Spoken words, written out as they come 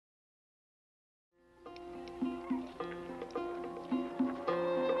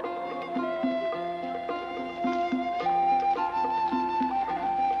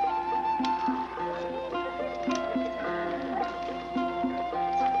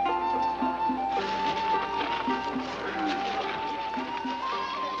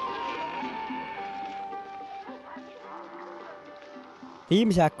Tim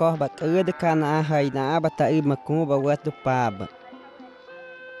Jacob bat de Cana haina bata macumba wet do paba.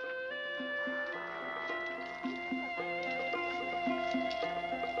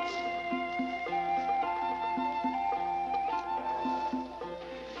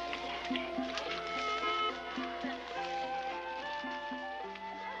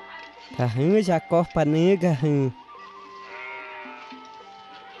 Tahan Jacob panega han.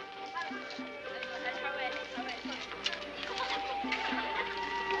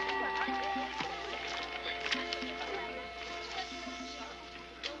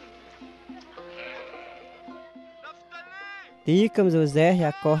 Tikam José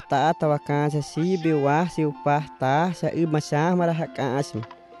já cortata a casa se biuar se o partar se machar maracasmo.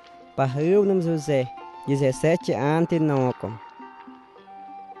 Parreu num José 17 anos nocom.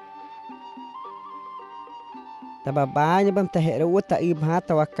 Tababai bam terreru ta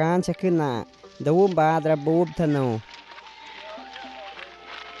ibhata a cancha que na do badra bob tanão.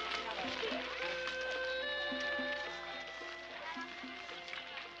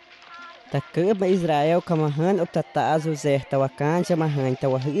 Takeba Israel kamahan o tata José tawa cancha mahan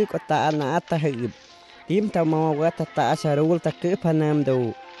tawa hiik o ta na ata hib. Tim tamawa wa tata sharul takepa nam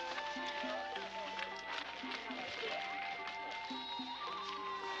do.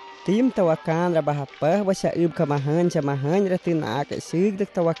 Tim tawakan rabahapah wa syaib kamahan jamahan ratina ke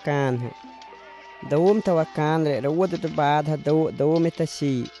sigdik tawakan. Dom tawakan re rawad do bad ha do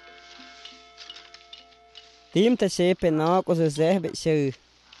metasi. Tim tase penok o José be syu.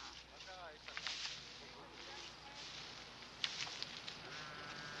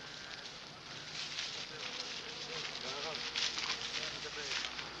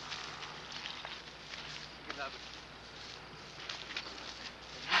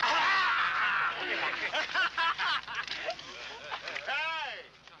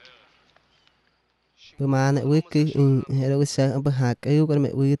 Bemana wiki in herosa bahak eu kan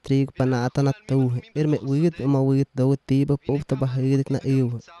met wit trig panata na tu me wit ma wit do tiba pop ta bahidik na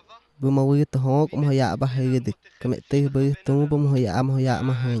eu bema wit hok mo ya bahidik kan met te be tu bom ya ma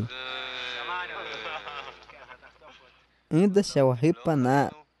han inda shaw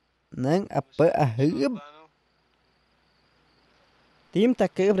hipana nang apa ahib tim ta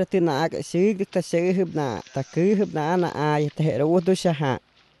ke bratina ka sig ta sehib na ta ke na na ay te ro do shaha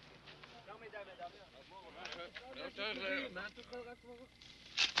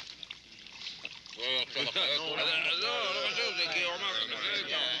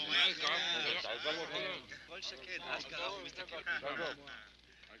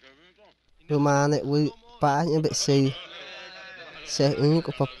Bemana wi pa nya be sei se un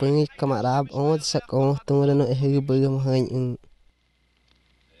ko papeng kamarab on sakon tungre no e be mo han in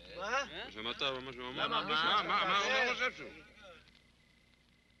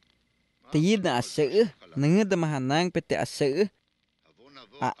Tida ase nangda mahanang pete ase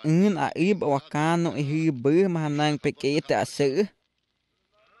a un a ib wakano e be mahanang pekete ase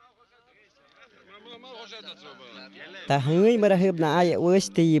ta hui marahib na ay wes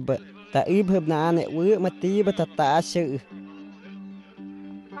tiba ta ibhib na ane wi matiba ta ase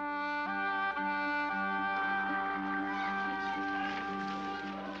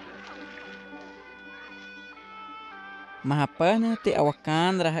Mahapana te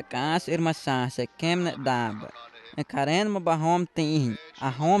awakan rahakas irmasa se kem ne dab. E karen ma bahom tin a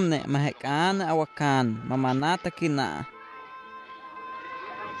hom ne mahakan awakan mamanata kina.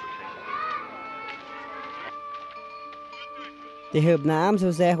 Te hub naam so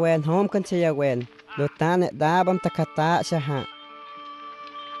zeh wen hom kan se ya wen. Do tan dabam takata shaha.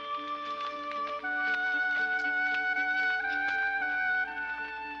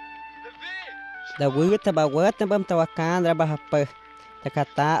 Da wita ba wata bam tawakan rabahapah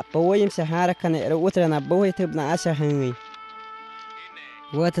takata poyim sahara kan utra na boy tib na asa hangi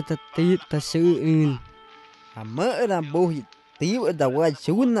wata tatit tasuin ama na boy tiu da wa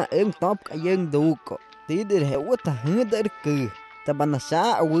chuna em top kayeng duko tidir he wata hudar ke tabana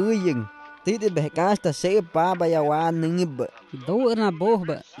sa awing tidir behkas ta se pa ba yawan nib do na boh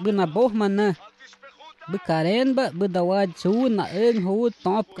ba bina boh mana bekaren ba bedawa chuna em hu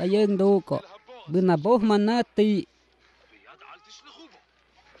top kayeng duko bina boh manati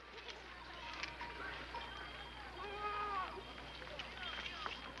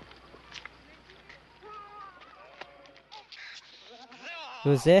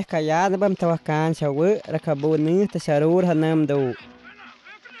José kayada bam tawakan shawu rakabuni tasharur hanam do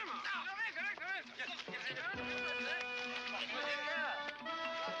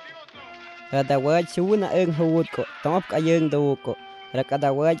Radawa chuna eng hud ko top kayeng do ko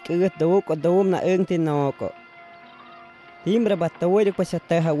rakadawa kyut do ko dom na eng tinoko Tim rabatoy ko sa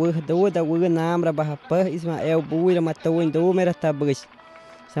tahawu do da wu nam rabahapa Ismael buira matoy do mera tabus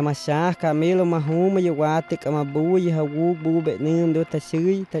Sama syah kamilo mahuma yuwatik amabu yahawug bube num do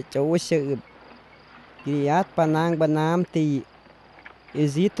tasui ta choseb. Giriat panang banam ti.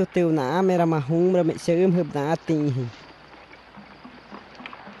 Izito teu na mera mahumra me seum hub na atinhi.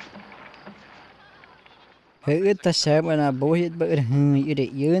 Hữu ta sớm ở na bố hít bỡ hư ư đệ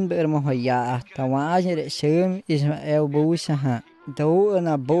yơn bỡ mà hỏi ya ta hóa như đệ sớm Israel bố sa hạ đấu ở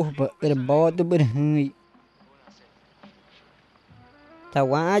na bố bỡ ở bó tu bỡ hư ta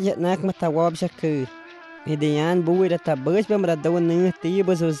hóa như nạc mà ta wab sa cư Hidian bố ra ta bớt bơm ra đâu nư tí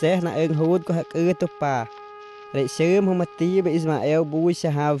bơ dù dẻ na ưng hốt có hạc ư tu pa đệ sớm hôm tí bỡ Israel bố sa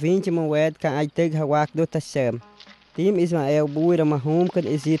hạ vinh chứ mà wed ka ai tыг ha wak do ta sớm tím Israel bố ra mà hôn cần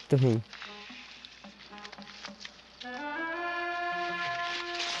Egypto hình.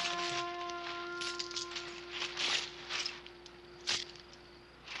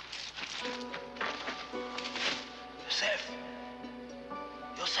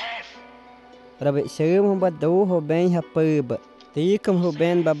 Rabe sớm hôm bắt đầu hồ bên hấp bờ tí cầm hồ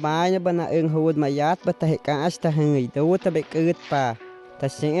bên bà bài bà na ưng hồn mà yát bà ta hệ cá ta hơi đâu ta bị cướp pa ta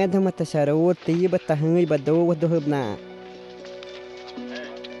sẽ thôi mà ta sẽ rồi tí bà ta hơi bà đâu đồ hộp na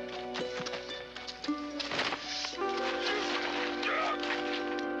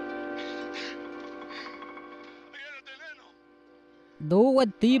Đâu vật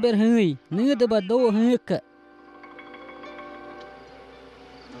tí bờ hơi nửa đó bà đâu hơi cả.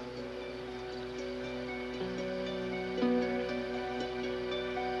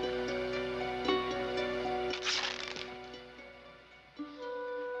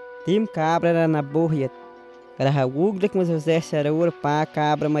 Tim cabra era na borriet. Era hawug dek mas José sarur pa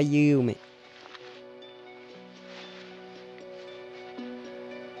cabra ma yume.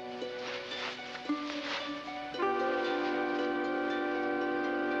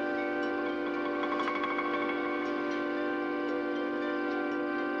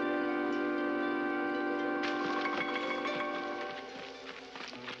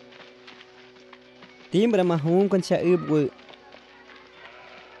 Tim ra mahum kon sa ubwe.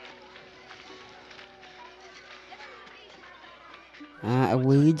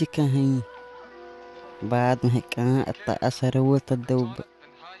 Awui jika hai baad maheka ata asarul tadub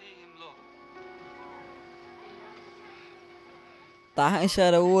tah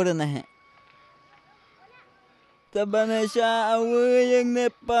asarul nahe tabanasha awui yang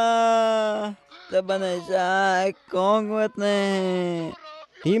nepa tabanasha kongwat ne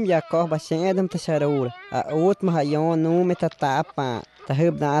tim Yakob basengedam tasarul a ut mahayon nu metatapa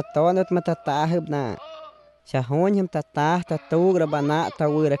tahub na atonot matatahub na Sahonyam tatah tatugra bana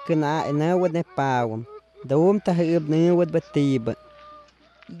tawura kena enawad ne pawam. Dom tahib newad batiba.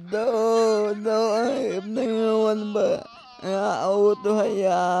 Do hib newad ba. Auto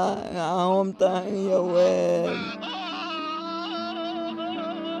haya. Aom tahiyawen.